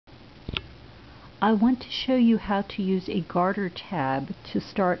I want to show you how to use a garter tab to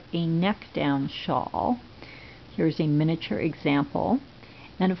start a neck down shawl. Here's a miniature example,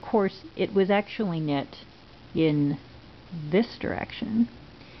 and of course it was actually knit in this direction.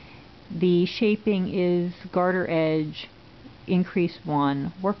 The shaping is garter edge, increase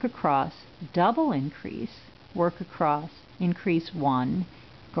 1, work across, double increase, work across, increase 1,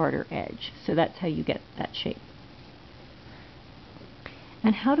 garter edge. So that's how you get that shape.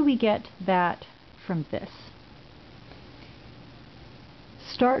 And how do we get that from this?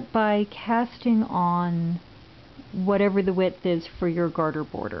 Start by casting on whatever the width is for your garter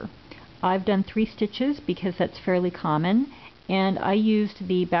border. I've done 3 stitches because that's fairly common, and I used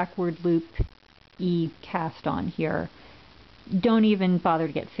the backward loop E cast on here. Don't even bother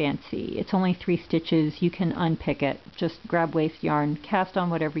to get fancy. It's only 3 stitches. You can unpick it. Just grab waste yarn, cast on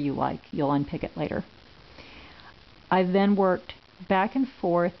whatever you like. You'll unpick it later. I've then worked back and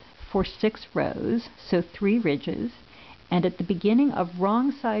forth for 6 rows, so 3 ridges, and at the beginning of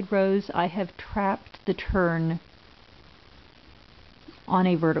wrong side rows I have trapped the turn on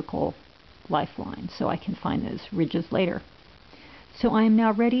a vertical lifeline so I can find those ridges later. So I am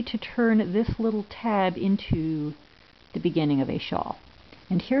now ready to turn this little tab into the beginning of a shawl.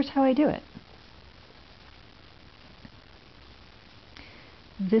 And here's how I do it.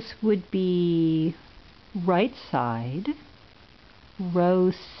 This would be right side,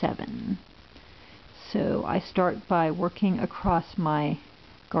 row 7. So I start by working across my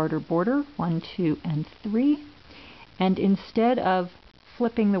garter border, 1, 2, and 3. And instead of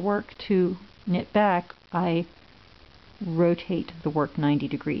flipping the work to knit back, I rotate the work 90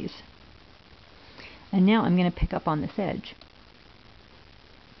 degrees. And now I'm going to pick up on this edge.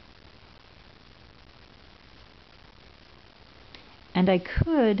 And I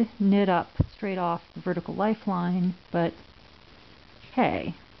could knit up straight off the vertical lifeline, but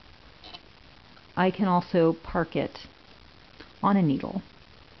hey, I can also park it on a needle.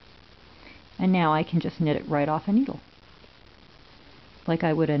 And now I can just knit it right off a needle, like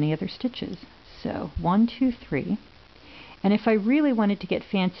I would any other stitches. So 1, 2, 3. And if I really wanted to get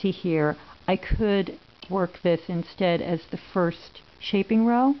fancy here, I could work this instead as the first shaping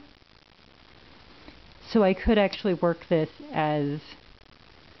row. So I could actually work this as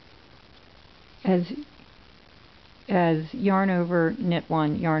yarn over, knit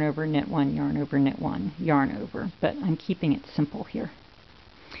 1, yarn over, knit 1, yarn over, knit 1, yarn over, but I'm keeping it simple here.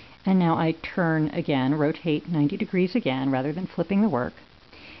 And now I turn again, rotate 90 degrees again rather than flipping the work.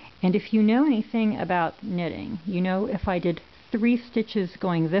 And if you know anything about knitting, you know if I did 3 stitches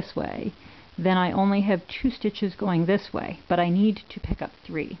going this way, then I only have 2 stitches going this way, but I need to pick up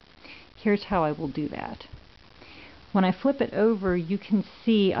 3. Here's how I will do that. When I flip it over, you can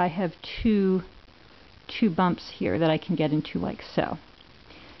see I have two bumps here that I can get into like so.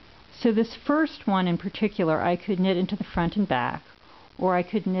 So this first one in particular, I could knit into the front and back, or I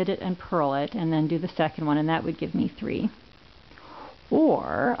could knit it and purl it and then do the second one, and that would give me 3.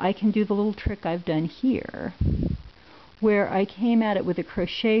 Or I can do the little trick I've done here, where I came at it with a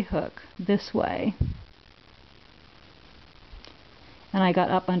crochet hook this way, and I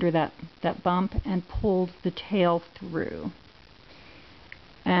got up under that bump and pulled the tail through.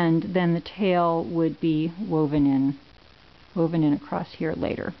 And then the tail would be woven in across here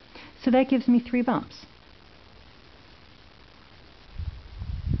later. So that gives me 3 bumps.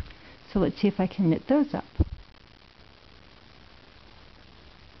 So let's see if I can knit those up.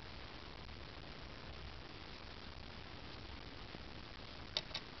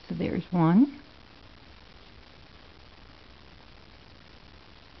 So there's 1.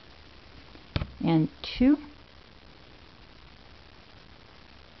 And 2.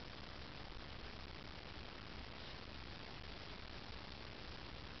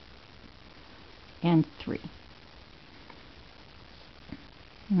 And 3.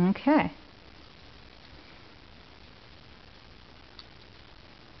 Okay.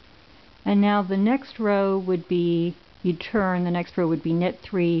 And now the next row would be, you'd turn, the next row would be knit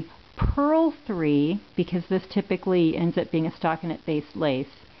 3, purl 3, because this typically ends up being a stockinette based lace,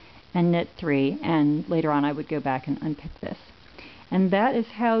 and knit 3, and later on I would go back and unpick this. And that is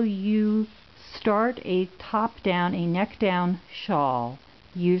how you start a top down, a neck down shawl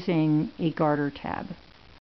using a garter tab.